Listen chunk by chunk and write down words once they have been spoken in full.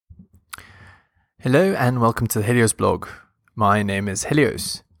Hello and welcome to the Helios blog. My name is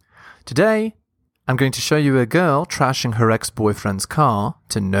Helios. Today, I'm going to show you a girl trashing her ex-boyfriend's car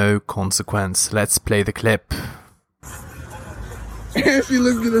to no consequence. Let's play the clip. And she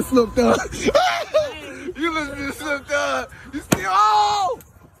listening to Snoop Dogg. You listen to Snoop Dogg. You see, oh!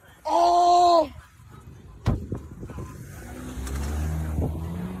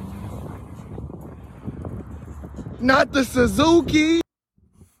 Not the Suzuki.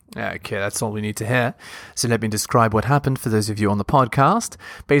 Okay, that's all we need to hear. So let me describe what happened for those of you on the podcast.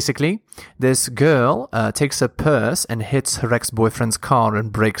 Basically, this girl takes a purse and hits her ex-boyfriend's car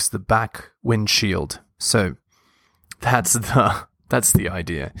and breaks the back windshield. So that's the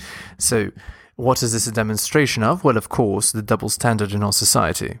idea. So what is this a demonstration of? Well, of course, the double standard in our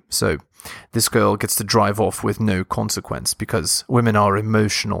society. So this girl gets to drive off with no consequence because women are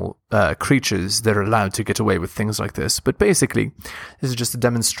emotional creatures. They're allowed to get away with things like this. But basically, this is just a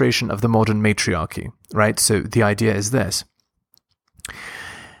demonstration of the modern matriarchy, right? So the idea is this.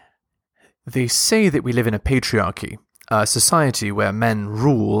 They say that we live in a patriarchy, a society where men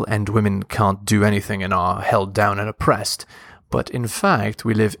rule and women can't do anything and are held down and oppressed. But in fact,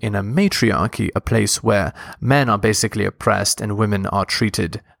 we live in a matriarchy, a place where men are basically oppressed and women are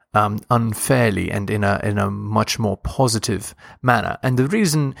treated unfairly and in a much more positive manner. And the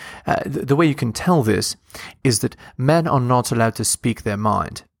reason, the way you can tell this is that men are not allowed to speak their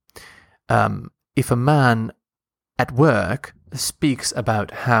mind. If a man at work speaks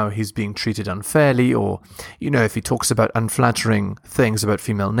about how he's being treated unfairly, or, if he talks about unflattering things about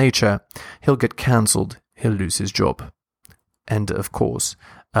female nature, he'll get cancelled, he'll lose his job. And of course,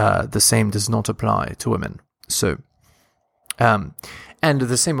 the same does not apply to women. So, and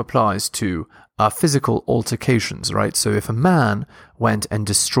the same applies to physical altercations, right? So if a man went and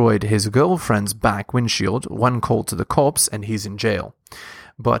destroyed his girlfriend's back windshield, one call to the cops and he's in jail.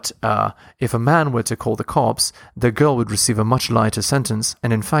 But if a man were to call the cops, the girl would receive a much lighter sentence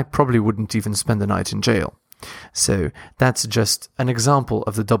and in fact probably wouldn't even spend the night in jail. So that's just an example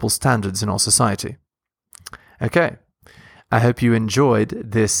of the double standards in our society. Okay. I hope you enjoyed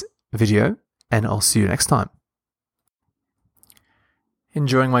this video, and I'll see you next time.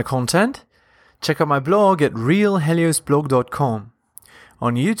 Enjoying my content? Check out my blog at realheliosblog.com.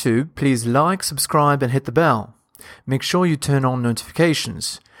 On YouTube, please like, subscribe, and hit the bell. Make sure you turn on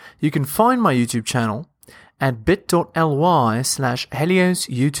notifications. You can find my YouTube channel at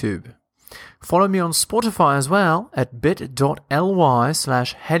bit.ly/HeliosYouTube. Follow me on Spotify as well at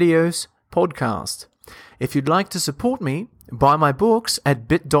bit.ly/HeliosPodcast. If you'd like to support me, buy my books at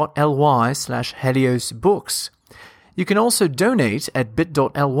bit.ly/HeliosBooks. You can also donate at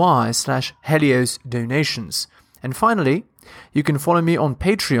bit.ly/HeliosDonations. And finally, you can follow me on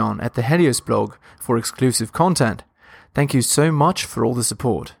Patreon at the Helios blog for exclusive content. Thank you so much for all the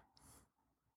support.